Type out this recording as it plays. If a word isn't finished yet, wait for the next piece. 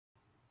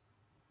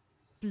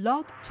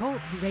Blog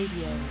Talk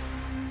Radio.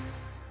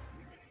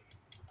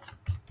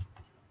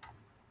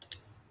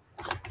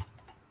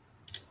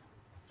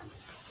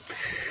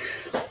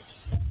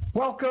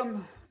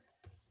 Welcome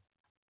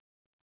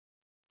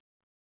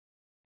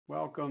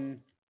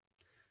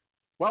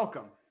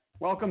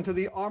to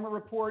the Armor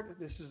Report.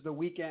 This is the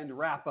weekend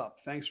wrap-up.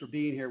 Thanks for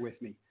being here with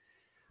me.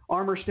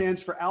 ARMOR stands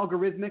for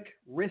Algorithmic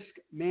Risk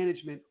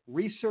Management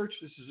Research.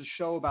 This is a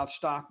show about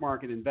stock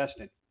market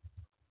investing.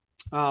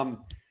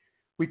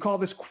 We call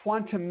this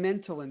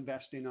quantamental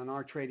investing on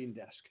our trading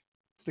desk.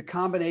 It's the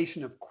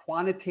combination of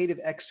quantitative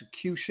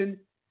execution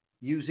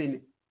using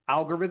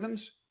algorithms,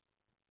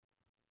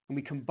 and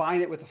we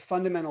combine it with a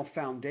fundamental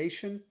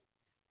foundation,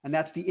 and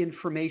that's the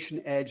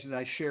information edge that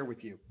I share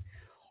with you.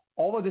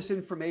 All of this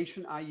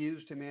information I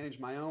use to manage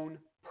my own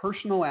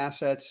personal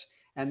assets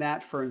and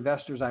that for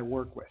investors I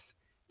work with.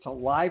 It's a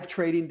live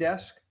trading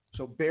desk,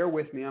 so bear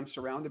with me. I'm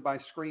surrounded by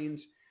screens.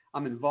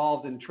 I'm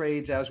involved in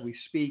trades as we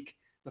speak.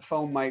 The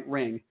phone might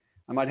ring.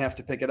 I might have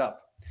to pick it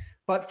up.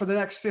 But for the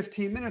next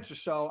 15 minutes or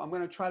so, I'm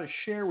going to try to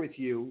share with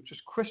you,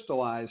 just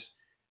crystallize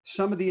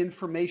some of the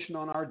information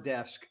on our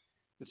desk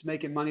that's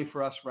making money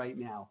for us right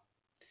now.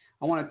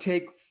 I want to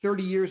take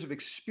 30 years of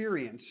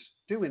experience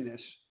doing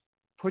this,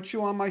 put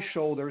you on my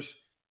shoulders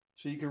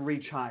so you can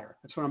reach higher.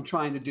 That's what I'm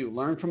trying to do.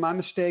 Learn from my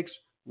mistakes,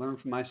 learn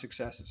from my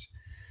successes.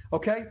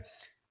 Okay?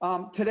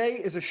 Today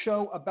is a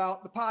show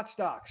about the pot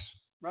stocks,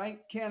 right?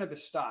 Cannabis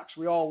stocks.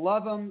 We all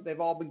love them.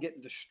 They've all been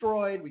getting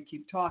destroyed. We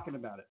keep talking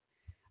about it.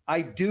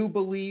 I do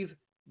believe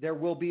there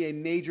will be a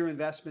major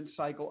investment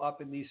cycle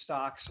up in these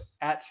stocks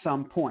at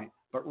some point.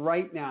 But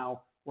right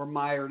now, we're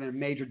mired in a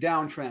major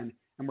downtrend,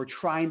 and we're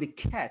trying to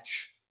catch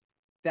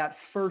that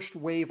first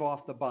wave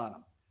off the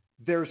bottom.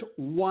 There's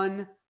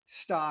one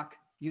stock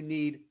you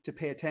need to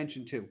pay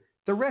attention to.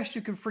 The rest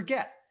you can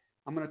forget.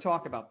 I'm going to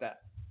talk about that.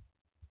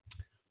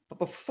 But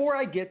before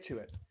I get to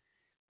it,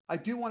 I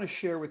do want to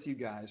share with you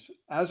guys,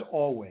 as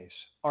always,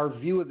 our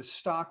view of the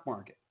stock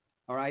market.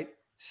 All right?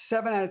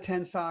 7 out of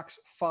 10 stocks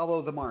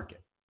follow the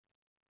market.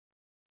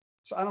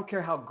 So I don't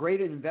care how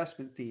great an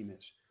investment theme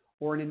is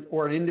or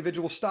an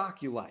individual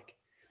stock you like.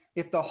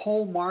 If the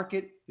whole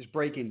market is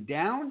breaking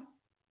down,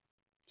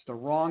 it's the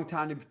wrong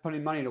time to be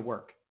putting money to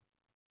work.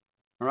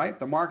 All right?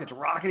 The market's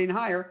rocketing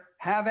higher.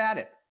 Have at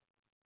it.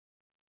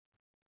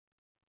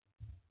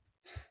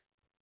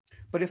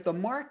 But if the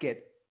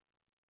market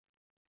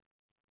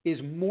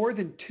is more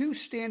than 2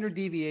 standard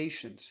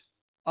deviations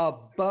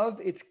above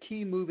its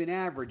key moving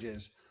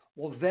averages,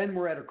 well, then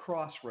we're at a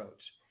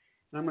crossroads.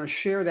 And I'm going to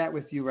share that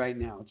with you right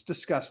now. Let's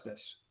discuss this.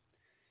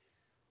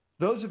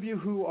 Those of you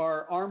who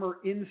are ARMOR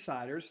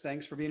insiders,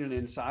 thanks for being an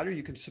insider.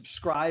 You can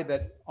subscribe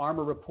at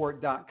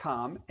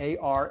armorreport.com,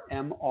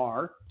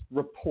 A-R-M-R,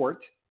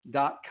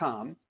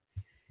 report.com.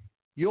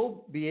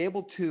 You'll be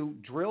able to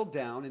drill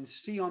down and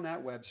see on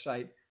that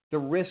website the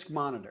risk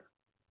monitor.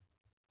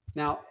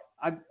 Now,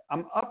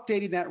 I'm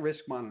updating that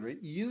risk monitor.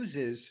 It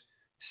uses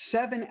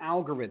 7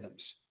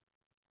 algorithms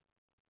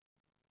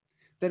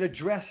that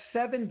address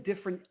 7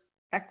 different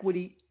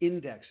equity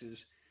indexes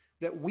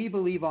that we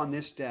believe on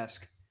this desk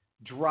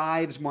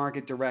drives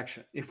market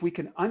direction. If we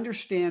can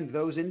understand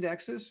those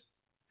indexes,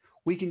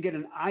 we can get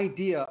an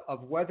idea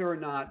of whether or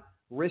not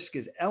risk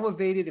is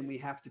elevated and we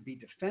have to be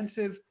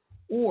defensive,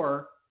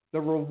 or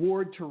the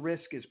reward to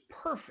risk is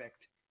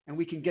perfect and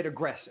we can get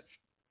aggressive.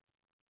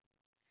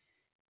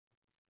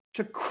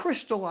 To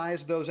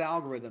crystallize those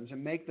algorithms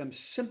and make them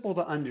simple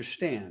to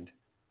understand,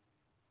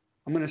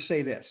 I'm going to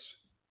say this.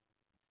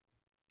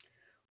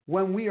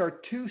 When we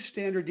are 2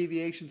 standard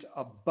deviations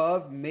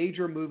above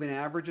major moving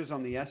averages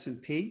on the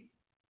S&P,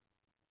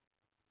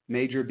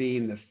 major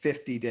being the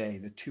 50-day,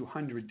 the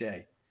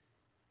 200-day,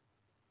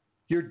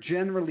 you're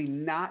generally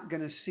not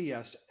going to see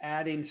us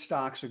adding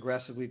stocks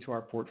aggressively to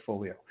our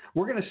portfolio.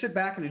 We're going to sit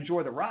back and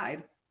enjoy the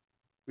ride.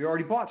 We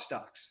already bought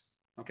stocks,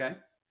 okay?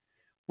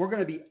 We're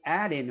going to be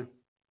adding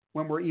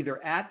when we're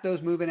either at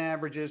those moving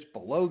averages,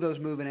 below those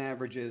moving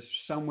averages,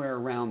 somewhere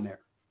around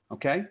there,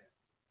 okay?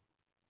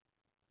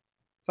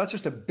 So that's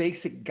just a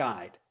basic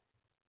guide.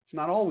 It's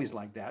not always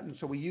like that, and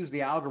so we use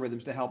the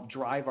algorithms to help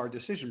drive our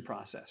decision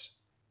process.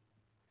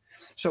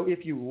 So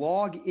if you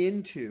log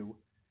into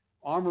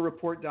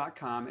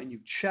armorreport.com and you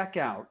check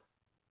out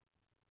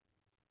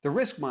the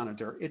risk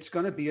monitor, it's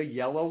going to be a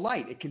yellow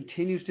light. It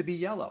continues to be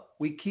yellow.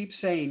 We keep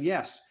saying,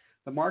 yes,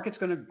 the market's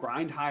going to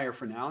grind higher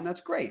for now, and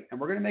that's great, and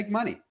we're going to make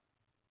money.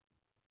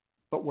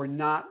 But we're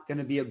not going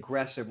to be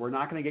aggressive. We're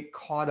not going to get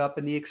caught up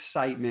in the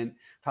excitement of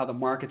how the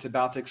market's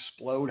about to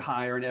explode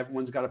higher and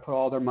everyone's got to put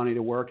all their money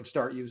to work and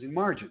start using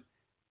margin.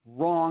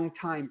 Wrong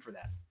time for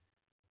that.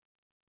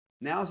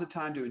 Now's the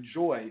time to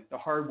enjoy the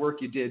hard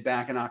work you did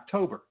back in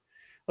October.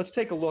 Let's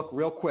take a look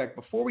real quick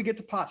before we get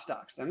to pot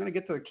stocks. I'm going to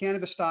get to the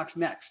cannabis stocks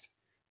next.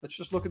 Let's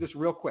just look at this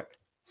real quick.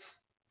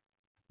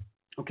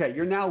 Okay,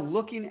 you're now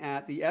looking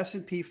at the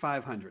S&P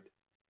 500.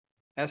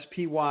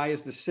 SPY is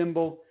the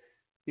symbol.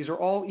 These are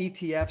all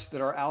ETFs that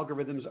our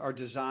algorithms are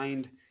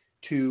designed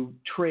to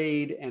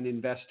trade and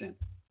invest in.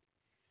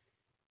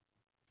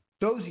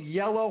 Those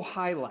yellow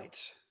highlights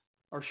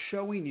are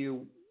showing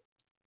you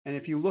and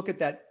if you look at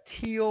that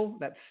teal,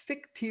 that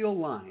thick teal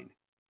line,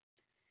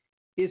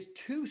 is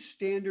 2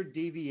 standard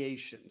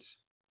deviations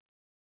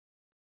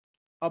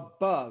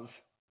above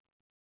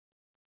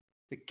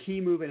the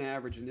key moving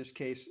average. In this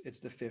case, it's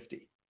the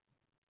 50.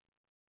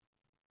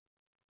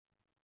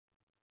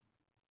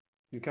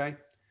 Okay?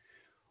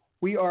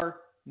 We are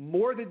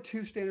more than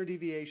 2 standard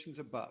deviations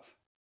above.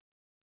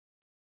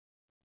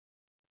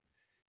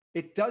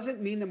 It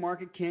doesn't mean the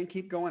market can't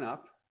keep going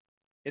up.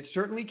 It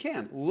certainly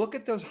can. Look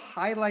at those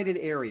highlighted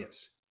areas.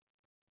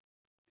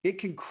 It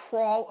can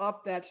crawl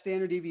up that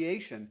standard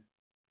deviation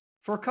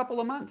for a couple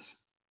of months.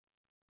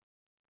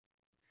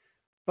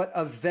 But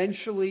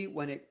eventually,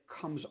 when it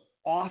comes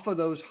off of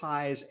those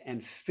highs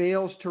and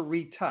fails to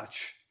retouch,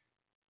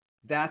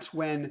 that's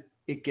when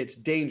it gets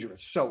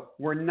dangerous. So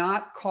we're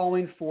not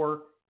calling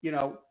for,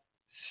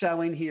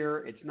 selling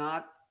here. It's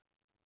not,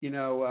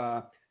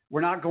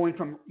 we're not going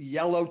from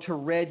yellow to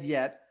red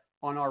yet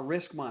on our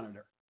risk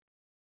monitor.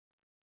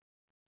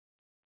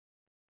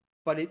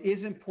 But it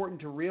is important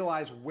to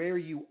realize where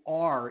you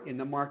are in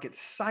the market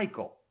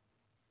cycle.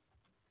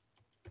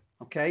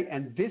 Okay?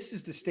 And this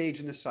is the stage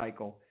in the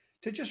cycle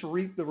to just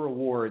reap the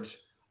rewards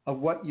of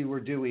what you were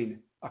doing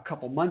a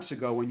couple months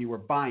ago when you were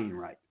buying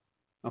right.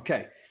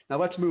 Okay, now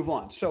let's move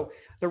on. So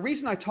the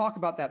reason I talk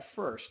about that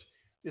first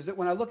is that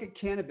when I look at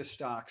cannabis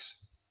stocks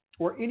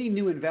or any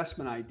new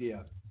investment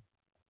idea,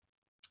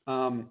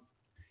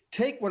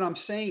 take what I'm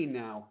saying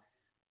now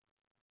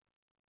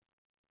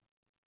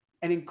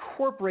and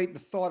incorporate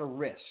the thought of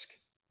risk.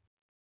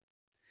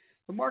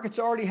 The market's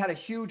already had a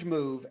huge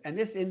move, and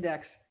this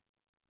index,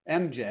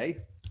 MJ,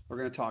 we're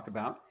going to talk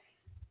about,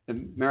 the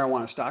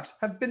marijuana stocks,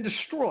 have been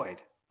destroyed.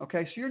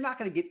 Okay, so you're not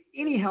going to get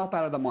any help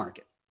out of the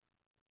market.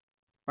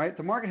 Right?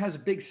 The market has a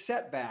big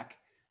setback.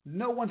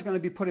 No one's going to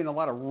be putting a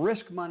lot of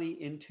risk money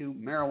into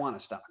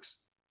marijuana stocks.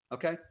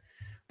 Okay?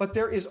 But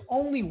there is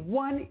only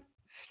one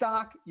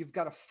stock you've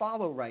got to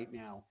follow right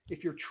now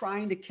if you're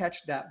trying to catch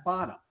that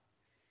bottom.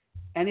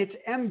 And it's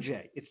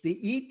MJ. It's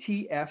the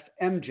ETF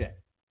MJ.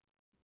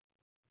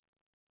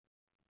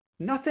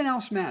 Nothing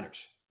else matters.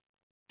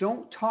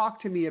 Don't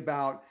talk to me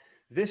about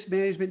this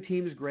management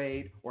team is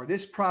great, or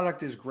this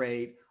product is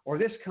great, or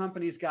this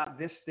company's got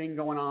this thing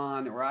going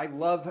on, or I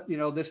love,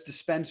 this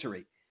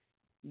dispensary.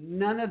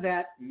 None of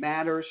that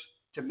matters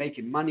to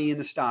making money in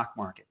the stock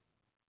market.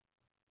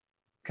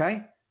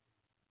 Okay?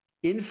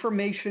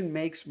 Information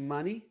makes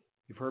money.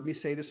 You've heard me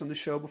say this on the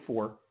show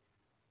before.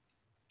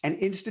 And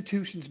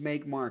institutions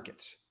make markets.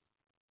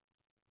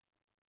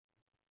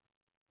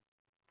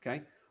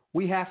 Okay?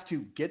 We have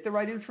to get the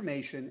right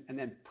information and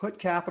then put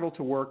capital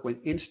to work when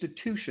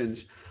institutions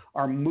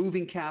are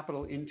moving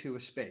capital into a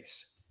space.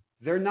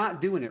 They're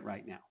not doing it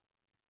right now.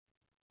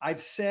 I've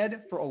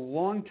said for a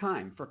long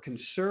time, for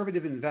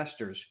conservative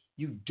investors,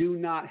 you do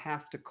not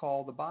have to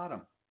call the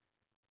bottom.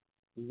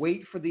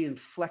 Wait for the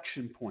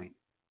inflection point.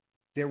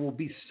 There will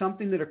be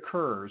something that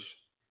occurs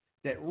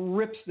that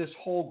rips this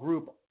whole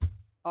group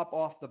up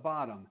off the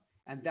bottom,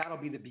 and that'll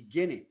be the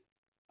beginning.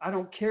 I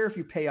don't care if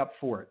you pay up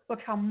for it. Look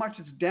how much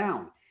it's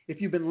down. If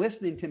you've been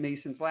listening to me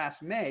since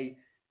last May,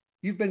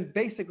 you've been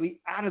basically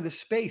out of the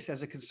space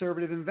as a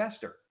conservative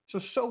investor.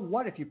 So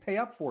what if you pay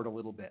up for it a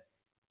little bit?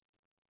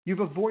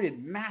 You've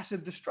avoided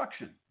massive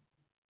destruction.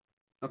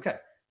 Okay,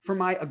 for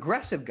my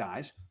aggressive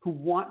guys who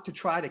want to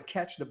try to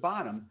catch the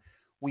bottom,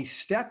 we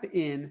step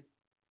in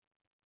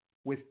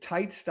with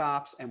tight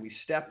stops and we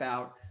step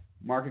out.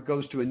 Market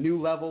goes to a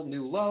new level,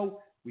 new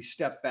low. We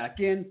step back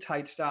in,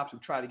 tight stops,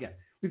 and try it again.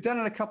 We've done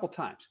it a couple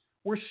times.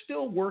 We're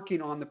still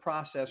working on the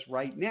process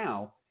right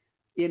now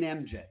in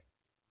MJ.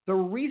 The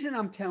reason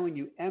I'm telling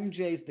you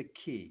MJ is the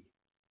key,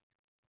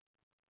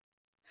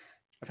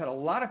 I've had a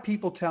lot of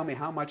people tell me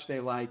how much they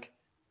like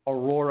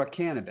Aurora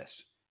Cannabis,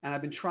 and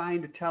I've been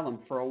trying to tell them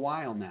for a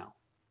while now.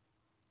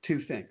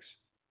 2 things.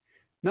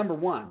 Number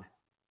one,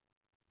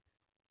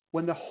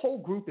 when the whole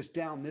group is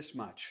down this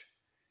much,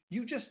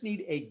 you just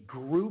need a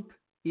group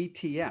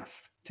ETF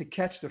to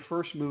catch the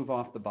first move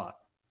off the bottom.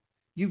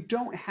 You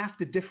don't have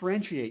to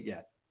differentiate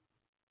yet.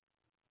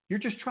 You're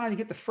just trying to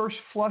get the first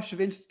flush of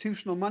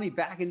institutional money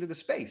back into the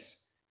space.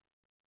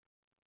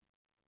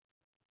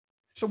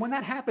 So when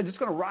that happens, it's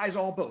going to rise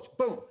all boats.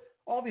 Boom.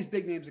 All these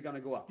big names are going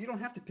to go up. You don't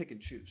have to pick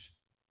and choose.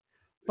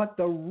 But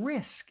the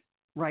risk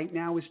right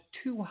now is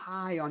too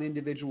high on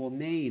individual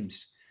names.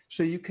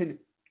 So you can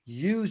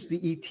use the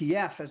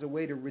ETF as a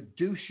way to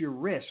reduce your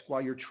risk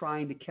while you're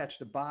trying to catch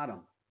the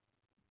bottom.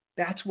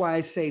 That's why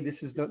I say this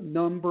is the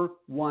number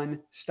one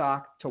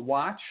stock to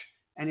watch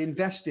and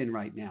invest in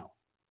right now.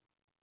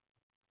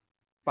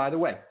 By the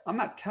way, I'm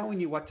not telling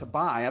you what to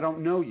buy. I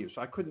don't know you,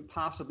 so I couldn't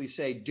possibly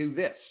say do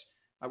this.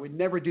 I would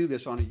never do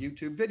this on a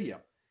YouTube video.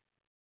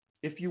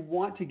 If you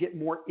want to get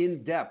more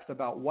in-depth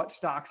about what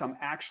stocks I'm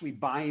actually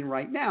buying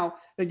right now,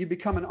 then you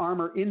become an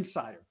Armor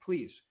Insider.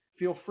 Please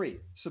feel free.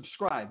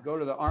 Subscribe. Go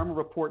to the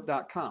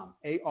armorreport.com,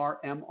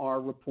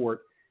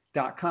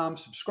 ARMRreport.com.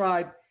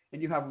 Subscribe,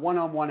 and you have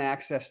one-on-one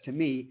access to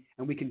me,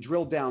 and we can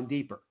drill down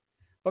deeper.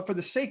 But for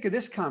the sake of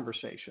this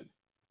conversation,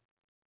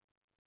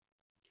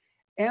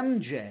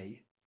 MJ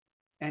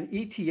An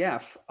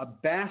ETF, a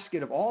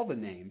basket of all the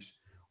names,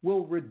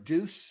 will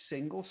reduce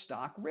single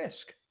stock risk.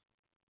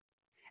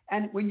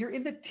 And when you're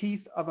in the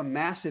teeth of a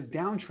massive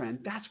downtrend,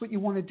 that's what you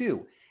want to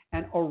do.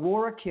 And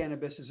Aurora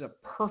Cannabis is a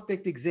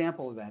perfect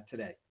example of that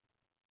today.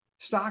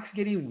 Stock's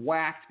getting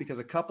whacked because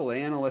a couple of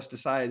analysts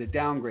decided to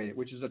downgrade it,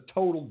 which is a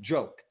total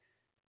joke.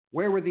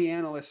 Where were the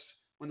analysts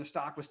when the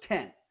stock was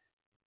 10?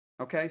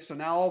 Okay, so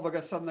now all of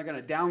a sudden they're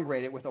going to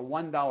downgrade it with a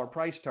 $1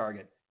 price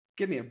target.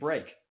 Give me a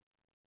break.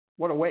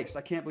 What a waste.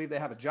 I can't believe they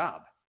have a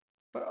job.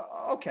 But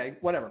okay,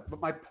 whatever.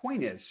 But my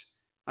point is,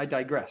 I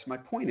digress. My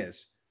point is,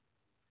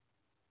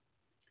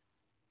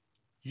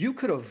 you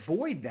could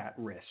avoid that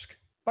risk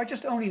by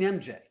just owning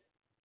MJ.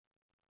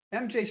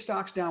 MJ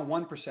stock's down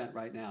 1%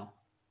 right now.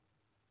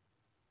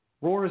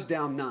 Rora's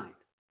down 9%.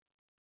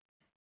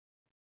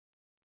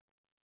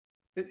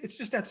 It's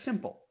just that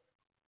simple.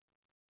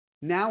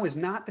 Now is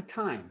not the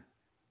time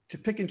to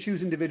pick and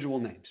choose individual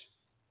names.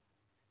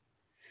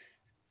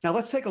 Now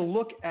let's take a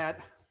look at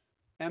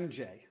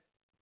MJ. I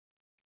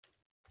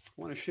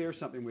want to share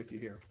something with you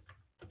here.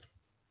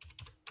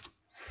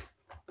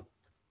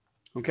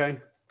 Okay?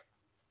 Let's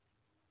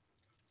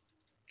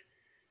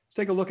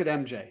take a look at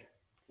MJ.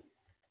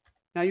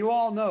 Now you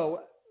all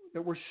know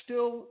that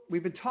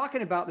we've been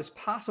talking about this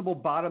possible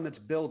bottom that's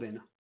building,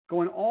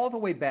 going all the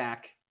way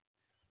back.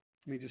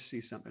 Let me just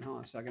see something. Hold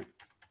on a second.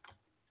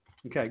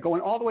 Okay,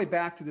 going all the way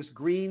back to this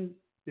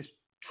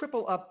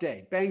triple up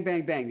day. Bang,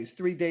 bang, bang, these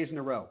 3 days in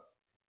a row.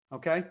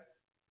 Okay?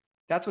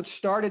 That's what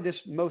started this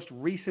most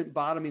recent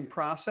bottoming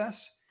process.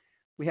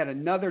 We had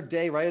another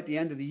day right at the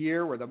end of the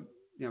year where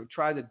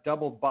tried to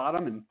double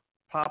bottom and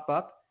pop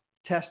up,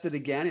 test it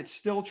again. It's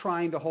still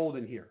trying to hold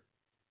in here.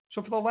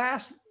 So for the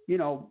last,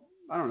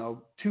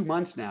 2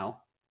 months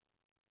now,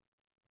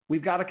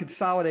 we've got a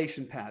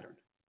consolidation pattern.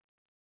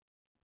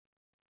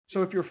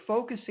 So if you're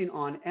focusing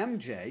on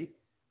MJ,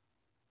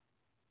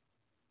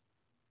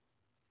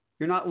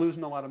 you're not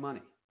losing a lot of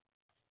money.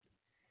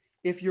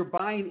 If you're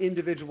buying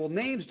individual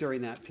names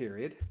during that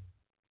period,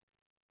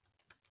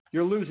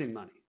 you're losing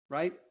money,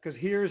 right? Because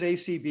here's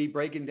ACB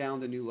breaking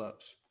down to new lows.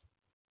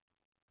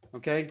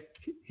 Okay?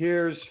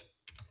 Here's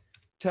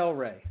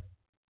Telray,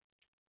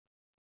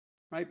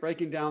 right?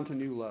 Breaking down to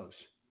new lows.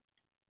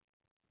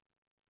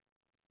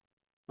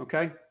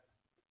 Okay?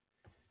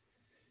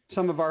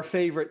 Some of our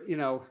favorite,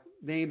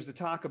 names to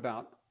talk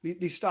about.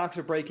 These stocks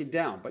are breaking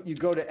down, but you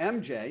go to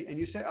MJ and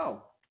you say,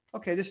 oh,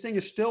 okay, this thing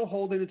is still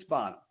holding its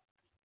bottom.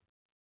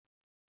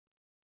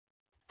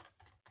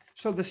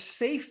 So the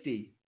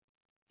safety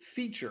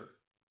feature,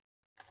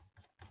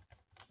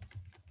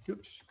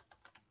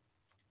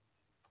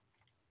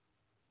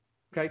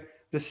 okay,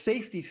 the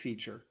safety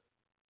feature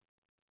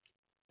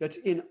that's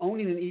in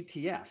owning an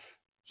ETF,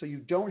 so you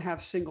don't have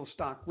single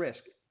stock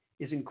risk,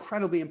 is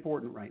incredibly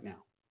important right now.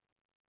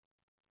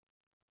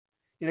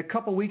 In a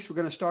couple weeks, we're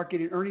going to start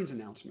getting earnings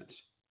announcements.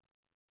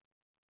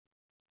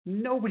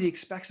 Nobody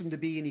expects them to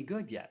be any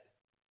good yet.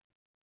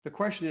 The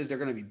question is, they're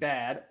going to be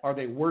bad. Are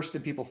they worse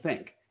than people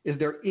think? Is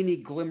there any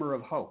glimmer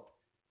of hope?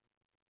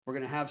 We're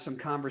going to have some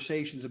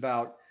conversations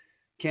about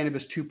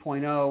Cannabis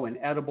 2.0 and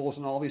edibles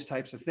and all these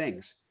types of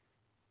things.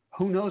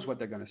 Who knows what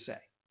they're going to say?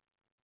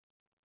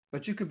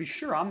 But you can be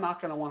sure I'm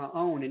not going to want to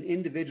own an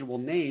individual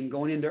name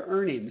going into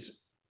earnings.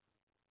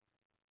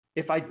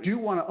 If I do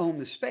want to own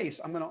the space,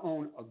 I'm going to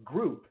own a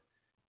group.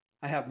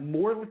 I have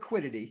more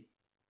liquidity,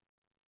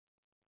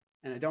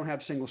 and I don't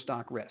have single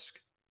stock risk.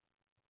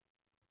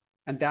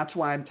 And that's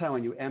why I'm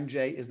telling you,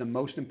 MJ is the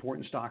most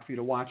important stock for you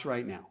to watch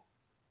right now.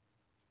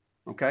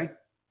 Okay?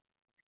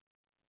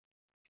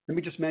 Let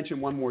me just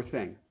mention one more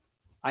thing.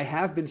 I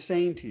have been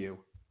saying to you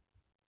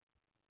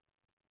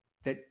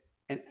that,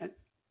 and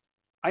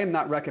I am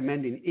not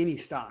recommending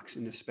any stocks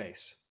in this space,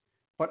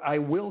 but I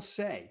will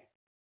say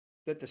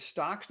that the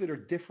stocks that are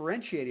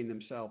differentiating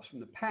themselves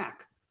from the pack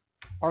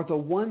are the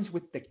ones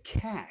with the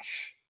cash.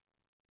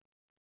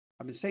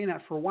 I've been saying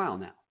that for a while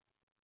now,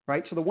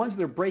 right? So the ones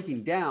that are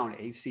breaking down,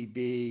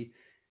 ACB,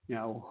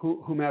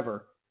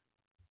 whomever,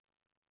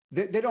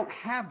 they don't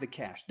have the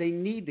cash. They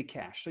need the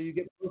cash. So you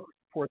get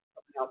reports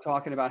coming out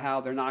talking about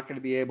how they're not going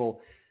to be able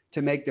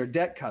to make their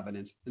debt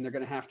covenants and they're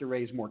going to have to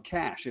raise more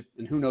cash,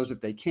 and who knows if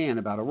they can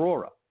about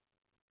Aurora.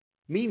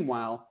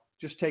 Meanwhile,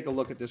 just take a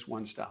look at this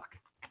one stock.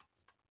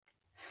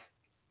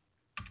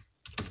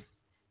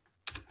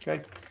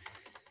 Okay?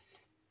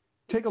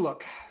 Take a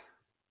look.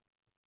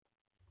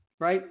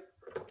 Right?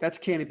 That's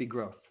Canopy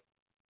Growth.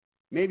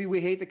 Maybe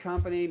we hate the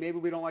company. Maybe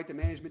we don't like the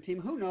management team.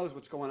 Who knows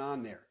what's going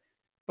on there?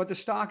 But the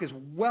stock is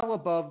well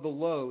above the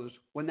lows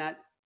when that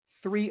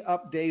 3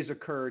 up days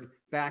occurred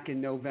back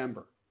in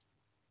November.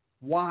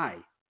 Why?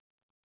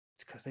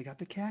 It's because they got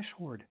the cash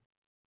hoard.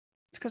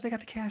 It's because they got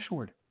the cash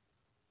hoard.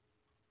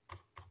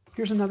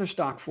 Here's another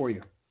stock for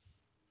you.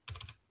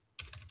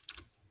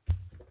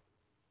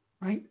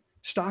 Right?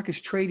 Stock is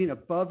trading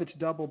above its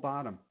double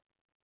bottom.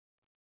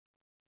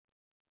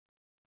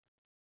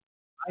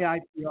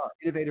 IIPR,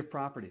 Innovative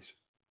Properties,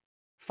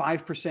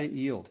 5%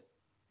 yield.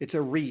 It's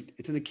a REIT.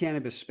 It's in the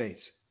cannabis space.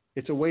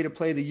 It's a way to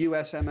play the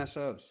US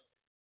MSOs.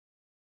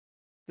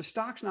 the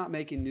stock's not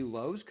making new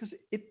lows because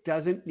it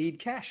doesn't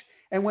need cash.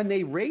 And when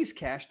they raise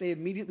cash, they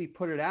immediately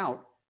put it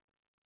out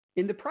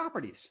into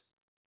properties.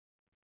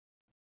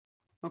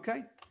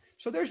 Okay?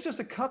 So there's just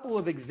a couple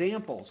of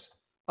examples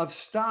of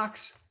stocks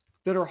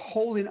that are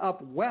holding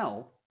up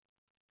well,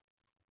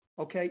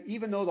 okay,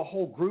 even though the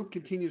whole group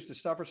continues to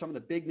suffer, some of the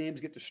big names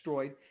get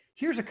destroyed.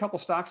 Here's a couple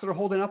stocks that are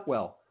holding up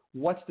well.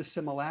 What's the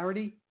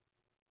similarity?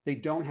 They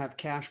don't have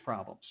cash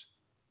problems.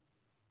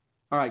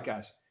 All right,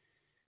 guys.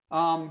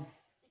 I'm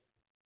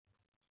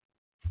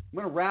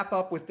going to wrap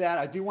up with that.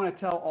 I do want to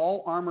tell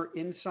all Armor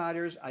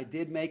insiders I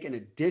did make an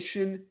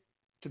addition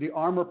to the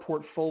Armor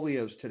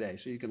portfolios today.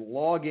 So you can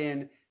log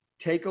in,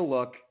 take a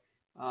look,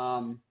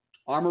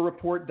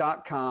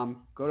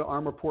 armorreport.com, go to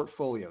Armor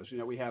portfolios. You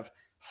know, we have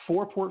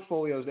 4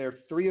 portfolios there.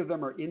 3 of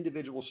them are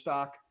individual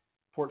stock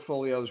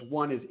portfolios.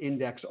 1 is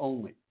index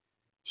only.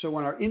 So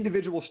on our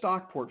individual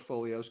stock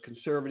portfolios,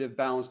 conservative,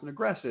 balanced, and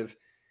aggressive,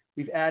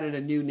 we've added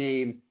a new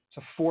name. It's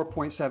a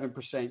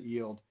 4.7%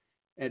 yield.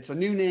 It's a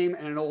new name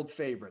and an old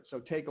favorite, so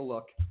take a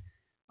look.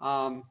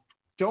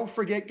 Don't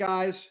forget,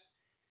 guys,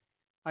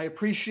 I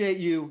appreciate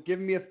you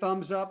giving me a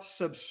thumbs up.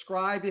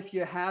 Subscribe if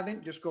you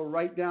haven't. Just go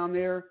right down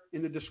there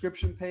in the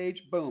description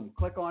page. Boom.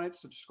 Click on it.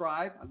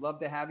 Subscribe. I'd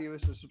love to have you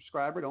as a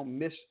subscriber. Don't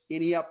miss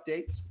any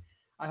updates.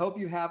 I hope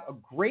you have a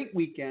great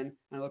weekend,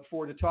 and I look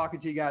forward to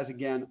talking to you guys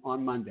again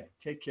on Monday.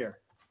 Take care.